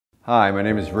Hi, my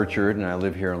name is Richard and I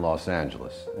live here in Los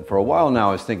Angeles. And for a while now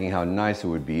I was thinking how nice it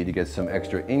would be to get some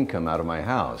extra income out of my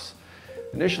house.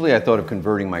 Initially I thought of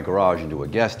converting my garage into a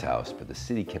guest house, but the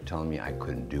city kept telling me I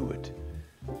couldn't do it.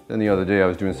 Then the other day I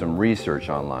was doing some research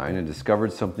online and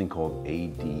discovered something called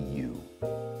ADU,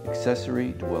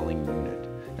 Accessory Dwelling Unit.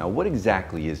 Now what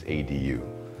exactly is ADU?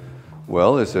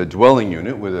 Well, it's a dwelling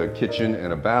unit with a kitchen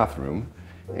and a bathroom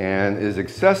and is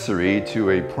accessory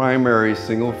to a primary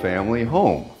single-family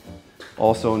home,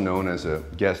 also known as a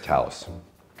guest house.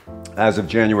 As of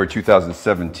January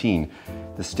 2017,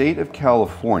 the state of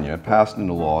California passed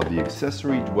into law the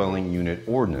Accessory Dwelling Unit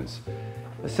Ordinance,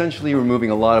 essentially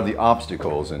removing a lot of the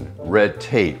obstacles and red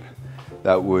tape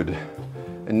that would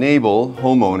enable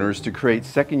homeowners to create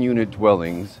second unit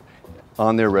dwellings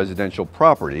on their residential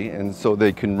property, and so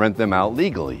they can rent them out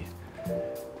legally.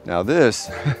 Now this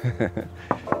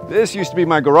used to be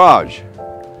my garage.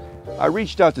 I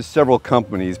reached out to several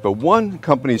companies, but one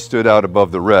company stood out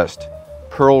above the rest,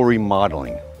 Pearl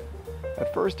Remodeling.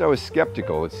 At first I was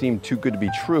skeptical, it seemed too good to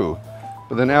be true,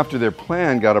 but then after their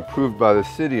plan got approved by the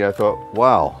city, I thought,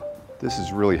 wow, this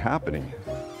is really happening.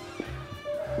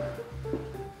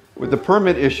 With the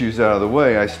permit issues out of the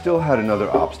way, I still had another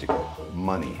obstacle,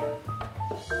 money.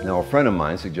 Now a friend of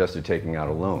mine suggested taking out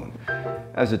a loan.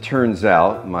 As it turns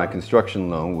out, my construction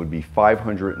loan would be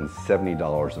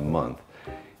 $570 a month,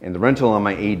 and the rental on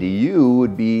my ADU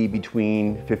would be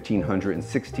between $1,500 and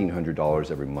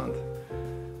 $1,600 every month.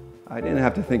 I didn't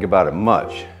have to think about it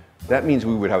much. That means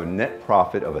we would have a net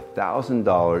profit of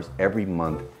 $1,000 every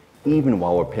month, even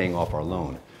while we're paying off our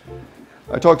loan.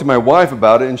 I talked to my wife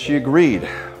about it and she agreed.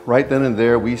 Right then and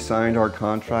there, we signed our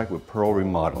contract with Pearl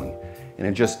Remodeling, and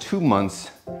in just 2 months,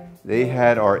 they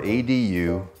had our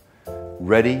ADU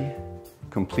ready,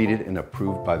 completed, and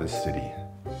approved by the city.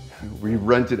 We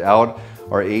rented out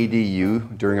our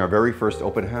ADU during our very first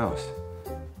open house.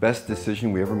 Best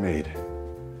decision we ever made.